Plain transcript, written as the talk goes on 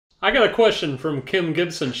I got a question from Kim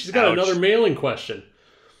Gibson. She's got Ouch. another mailing question.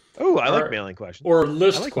 Oh, I like mailing questions. Or I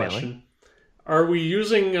list like question. mailing. Are we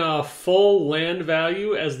using full land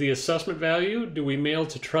value as the assessment value? Do we mail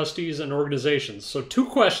to trustees and organizations? So 2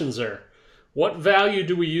 questions there. What value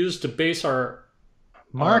do we use to base our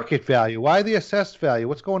Market value. Why the assessed value?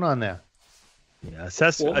 What's going on there? Yeah,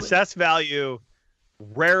 assess value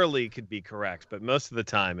rarely could be correct, but most of the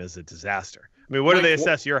time is a disaster. I mean, what do they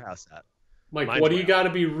assess your house at? Mike, Mine's what do you way got to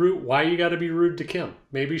be rude? Why you got to be rude to Kim?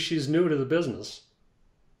 Maybe she's new to the business.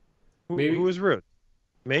 Maybe Who is rude?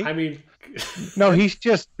 Me? I mean, No, he's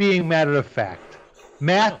just being matter of fact.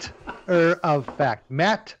 Matter of fact.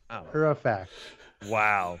 Matter of fact.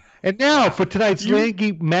 Wow. And now for tonight's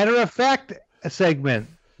Lanky matter of fact segment.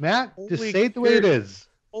 Matt, just say it the way it is.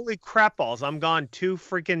 Holy crap balls. I'm gone 2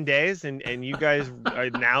 freaking days and you guys are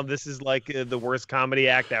now this is like the worst comedy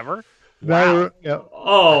act ever. Wow.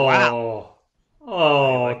 oh, Wow.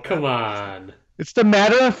 oh, like come that? on. It's the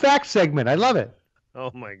matter of fact segment. I love it.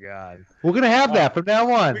 Oh my God. We're going to have that from now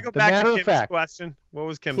on. Can we go The back matter to of Kim's fact. question? What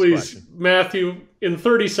was Kim's Please, question? Matthew, in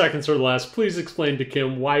 30 seconds or less, please explain to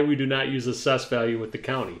Kim why we do not use assessed value with the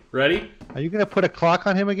county. Ready? Are you going to put a clock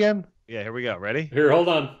on him again? Yeah, here we go. Ready? Here, hold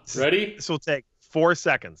on. Ready? This will take 4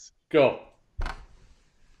 seconds. Go.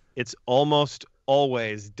 It's almost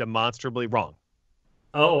always demonstrably wrong.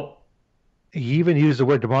 Oh, He even used the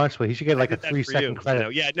word demonstrably. He should get like a did that 3 for second you. credit. You know,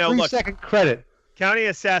 yeah, no, 3 look. second credit. County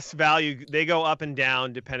assessed value, they go up and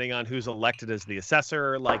down depending on who's elected as the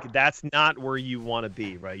assessor. Like that's not where you want to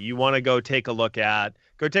be, right? You want to go take a look at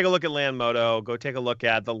Land Moto, go take a look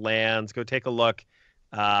at the lands, go take a look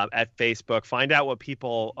at Facebook, find out what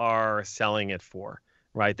people are selling it for,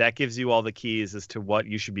 right? That gives you all the keys as to what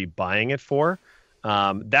you should be buying it for.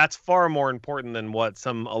 That's far more important than what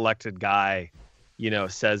some elected guy,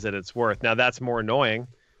 says that it's worth. Now that's more annoying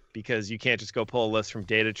because you can't just go pull a list from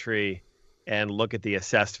DataTree and look at the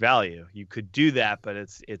assessed value. You could do that, but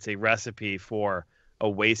it's a recipe for a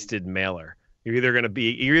wasted mailer. You're either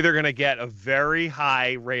going to get a very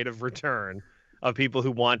high rate of return of people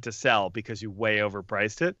who want to sell because you way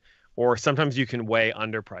overpriced it, or sometimes you can way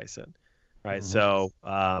underprice it, right? So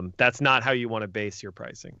that's not how you want to base your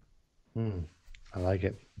pricing. I like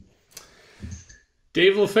it.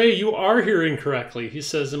 Dave LaFay, you are hearing correctly. He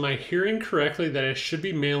says, am I hearing correctly that I should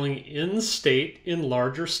be mailing in-state in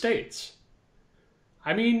larger states?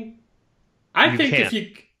 I mean, I think if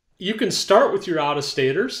you can start with your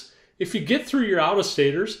out-of-staters. If you get through your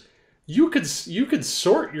out-of-staters, you could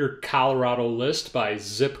sort your Colorado list by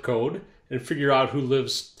zip code and figure out who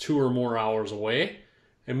lives 2 or more hours away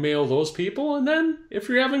and mail those people. And then if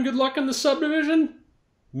you're having good luck in the subdivision,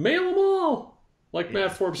 mail them all, like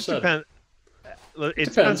Matt Forbes said.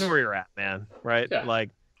 It depends on where you're at, man, right? Yeah. Like,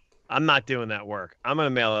 I'm not doing that work. I'm going to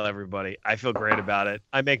mail everybody. I feel great about it.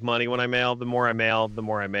 I make money when I mail. The more I mail, the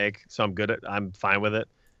more I make. So I'm fine with it.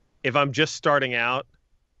 If I'm just starting out,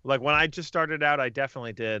 like when I just started out, I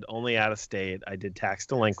definitely did only out of state. I did tax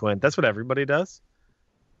delinquent. That's what everybody does.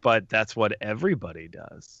 But that's what everybody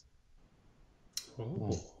does.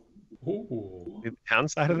 Ooh. Ooh. The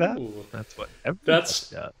downside of that, Ooh. that's what everybody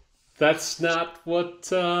does. That's not what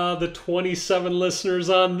the 27 listeners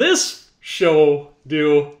on this show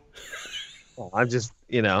do. Well, I'm just,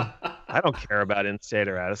 I don't care about in-state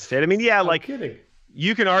or out-of-state. I mean, yeah, I'm kidding.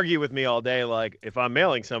 You can argue with me all day, like, if I'm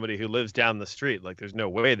mailing somebody who lives down the street, like, there's no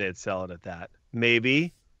way they'd sell it at that.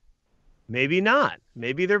 Maybe not.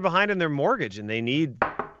 Maybe they're behind in their mortgage and they need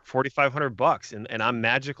 $4,500 and I'm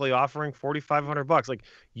magically offering $4,500. Like,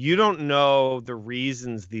 you don't know the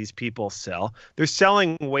reasons these people sell. They're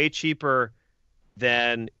selling way cheaper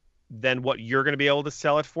than what you're going to be able to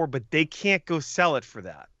sell it for, but they can't go sell it for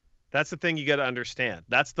that. That's the thing you got to understand.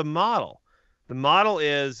 That's the model. The model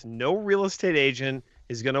is no real estate agent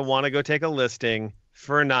is going to want to go take a listing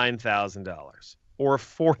for $9,000 or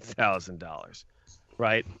 $4,000,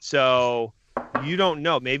 right? So you don't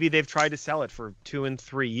know. Maybe they've tried to sell it for 2 and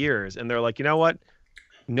 3 years, and they're like, you know what?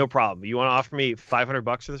 No problem. You want to offer me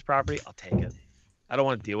 $500 for this property? I'll take it. I don't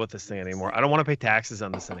want to deal with this thing anymore. I don't want to pay taxes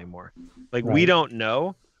on this anymore. Like, we don't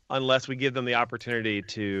know unless we give them the opportunity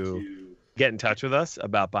to get in touch with us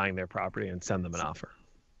about buying their property and send them an offer.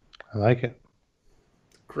 I like it.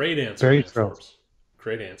 Great answer. Very thorough.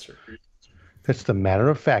 Great answer. That's the matter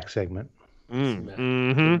of fact segment. The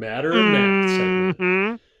matter of fact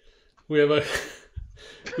segment. We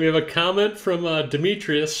have a comment from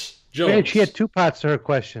Demetrius Jones. Man, she had 2 parts to her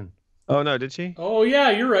question. Oh, no, did she? Oh, yeah,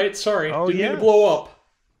 you're right. Sorry. Oh, Didn't mean to yes. blow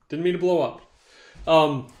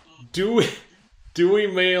up. Do we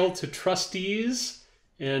mail to trustees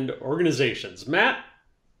and organizations? Matt,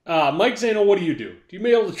 Mike Zano, what do you do? Do you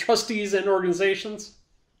mail to trustees and organizations?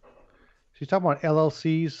 She's talking about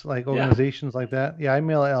LLCs, like Yeah. organizations like that. Yeah, I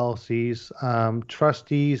mail LLCs.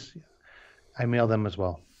 Trustees, I mail them as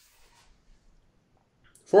well.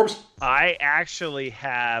 Forbes? I actually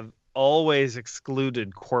have always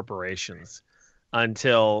excluded corporations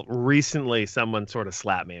until recently someone sort of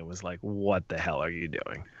slapped me and was like, what the hell are you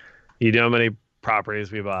doing? You know how many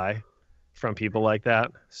properties we buy from people like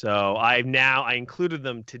that? So I included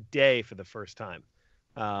them today for the first time.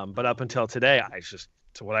 But up until today, it's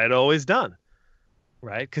what I had always done,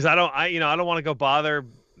 right? Because I don't want to go bother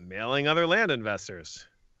mailing other land investors.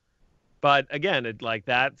 But again,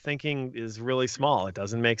 that thinking is really small. It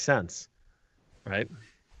doesn't make sense, right?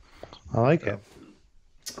 I like it.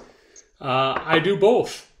 I do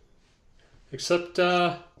both, except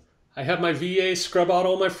I have my VA scrub out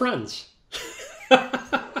all my friends.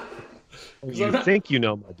 You think you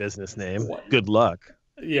know my business name. What? Good luck.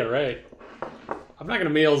 Yeah, right. I'm not going to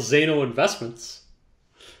mail Zano Investments.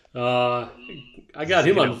 I got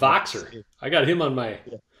him on Voxer. I got him on my...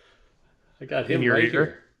 I got him right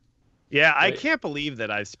here. Yeah, I can't believe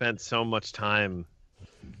that I've spent so much time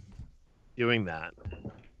doing that.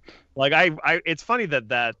 Like it's funny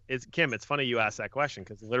Kim, it's funny you asked that question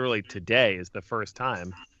because literally today is the first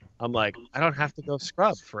time I'm like, I don't have to go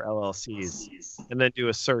scrub for LLCs and then do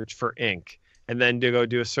a search for Inc. and then to go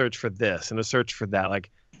do a search for this and a search for that. Like,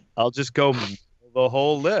 I'll just go the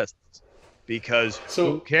whole list because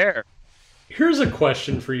who cares? Here's a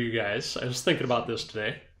question for you guys. I was thinking about this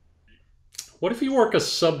today. What if you work a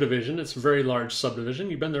subdivision? It's a very large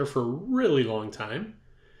subdivision. You've been there for a really long time.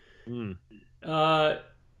 Do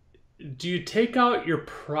you take out your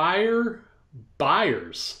prior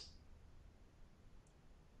buyers?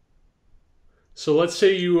 So let's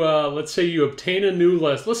say you obtain a new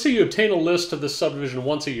list. Let's say you obtain a list of the subdivision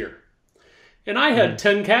once a year. And I had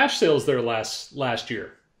 10 cash sales there last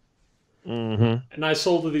year. And I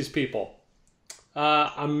sold to these people.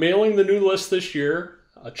 I'm mailing the new list this year,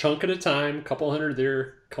 a chunk at a time, a couple hundred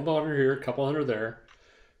there, a couple hundred here, a couple hundred there.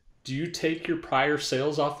 Do you take your prior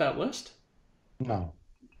sales off that list? No.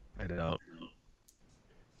 I don't.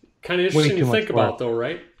 Kind of interesting to think about, though,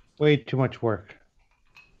 right? Way too much work.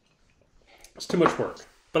 It's too much work.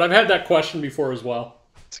 But I've had that question before as well.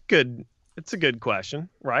 It's a good question,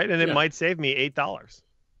 right? And it might save me $8.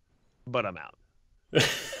 But I'm out.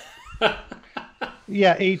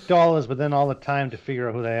 Yeah, $8, but then all the time to figure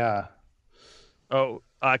out who they are. Oh,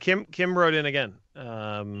 Kim wrote in again.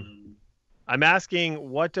 I'm asking,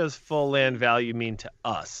 what does full land value mean to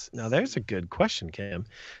us? Now, there's a good question, Kim.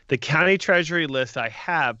 The county treasury list I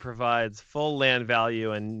have provides full land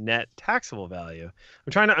value and net taxable value.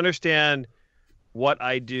 I'm trying to understand what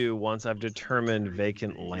I do once I've determined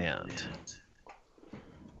vacant land.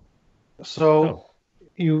 So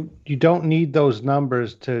you don't need those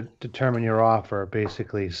numbers to determine your offer,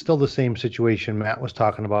 basically. Still the same situation Matt was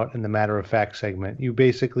talking about in the matter of fact segment. You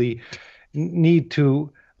basically need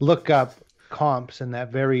to look up comps in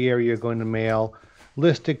that very area you're going to mail,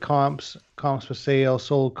 listed comps for sale,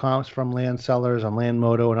 sold comps from land sellers on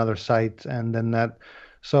Landmodo and other sites, and then that.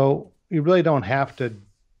 So you really don't have to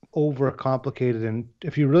overcomplicate it. And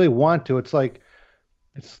if you really want to, it's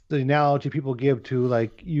the analogy people give to,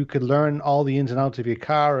 like, you could learn all the ins and outs of your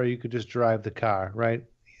car, or you could just drive the car, right?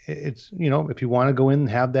 It's, if you want to go in and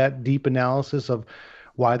have that deep analysis of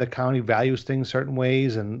why the county values things certain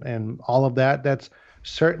ways and all of that, that's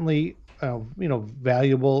certainly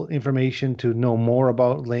valuable information to know more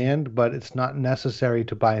about land, but it's not necessary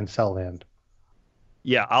to buy and sell land.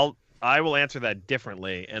 Yeah, I will answer that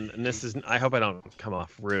differently, and this is, I hope I don't come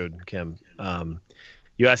off rude, Kim. I'm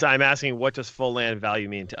asking, what does full land value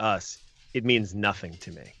mean to us? It means nothing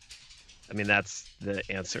to me. I mean, that's the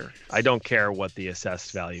answer. I don't care what the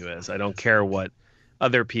assessed value is. I don't care what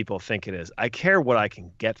other people think it is. I care what I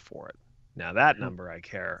can get for it. Now, that number I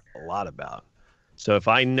care a lot about. So if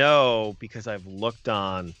I know, because I've looked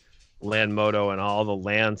on Landmodo and all the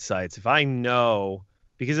land sites, if I know,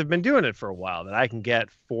 because I've been doing it for a while, that I can get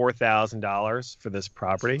 $4,000 for this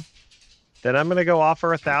property, then I'm going to go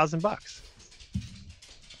offer $1,000.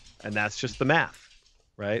 And that's just the math,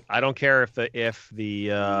 right? I don't care if it's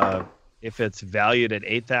valued at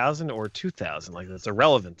 $8,000 or $2,000. Like, that's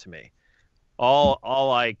irrelevant to me.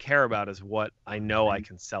 All I care about is what I know I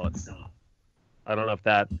can sell it for. I don't know if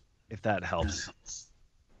that helps.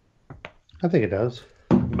 I think it does.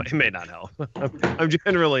 It may not help. I'm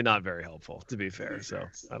generally not very helpful, to be fair. So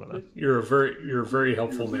I don't know. You're a very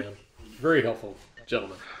helpful man. Very helpful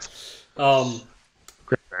gentleman.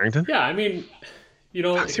 Greg Barrington? Yeah, I mean,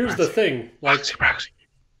 here's the thing. Like,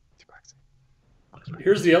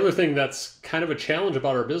 here's the other thing that's kind of a challenge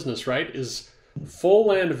about our business, right? Is full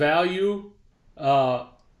land value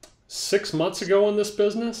 6 months ago in this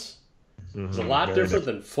business is a lot different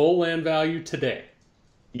than full land value today.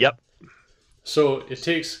 Yep. So it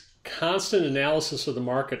takes constant analysis of the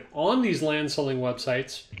market on these land selling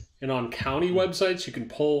websites and on county websites. You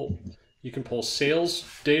can pull sales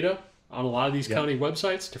data on a lot of these county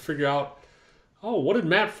websites to figure out, oh, what did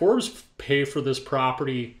Matt Forbes pay for this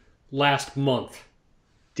property last month?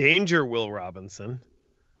 Danger, Will Robinson.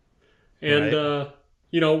 And right.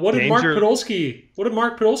 What did Mark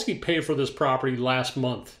Podolsky pay for this property last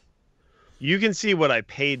month? You can see what I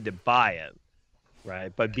paid to buy it,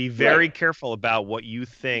 right? But be very careful about what you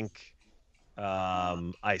think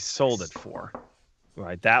I sold it for,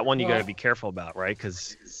 right? That one you got to be careful about, right?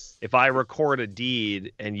 Because if I record a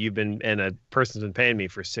deed and a person's been paying me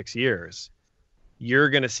for 6 years, you're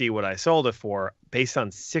going to see what I sold it for based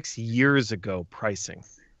on 6 years ago pricing.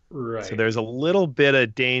 Right. So there's a little bit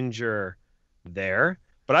of danger there,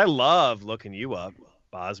 but I love looking you up,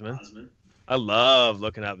 Bosman. I love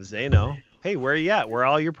looking up Zeno. Hey, where are you at? Where are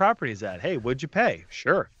all your properties at? Hey, what'd you pay?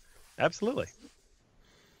 Sure. Absolutely.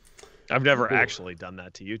 I've never actually done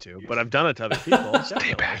that to you two, but I've done it to other people.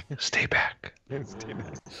 Stay back. Stay back.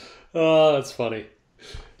 Oh, that's funny.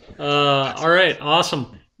 All right.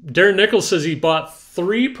 Awesome. Darren Nichols says he bought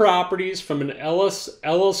 3 properties from an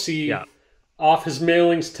LLC off his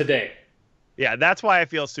mailings today. Yeah, that's why I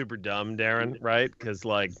feel super dumb, Darren, right? Because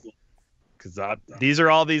these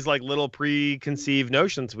are all these like little preconceived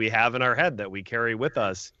notions we have in our head that we carry with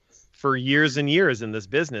us for years and years in this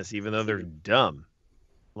business, even though they're dumb.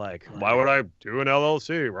 Like, why would I do an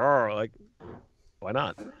LLC? Like, why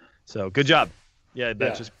not? So good job. Yeah,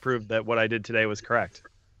 that just proved that what I did today was correct.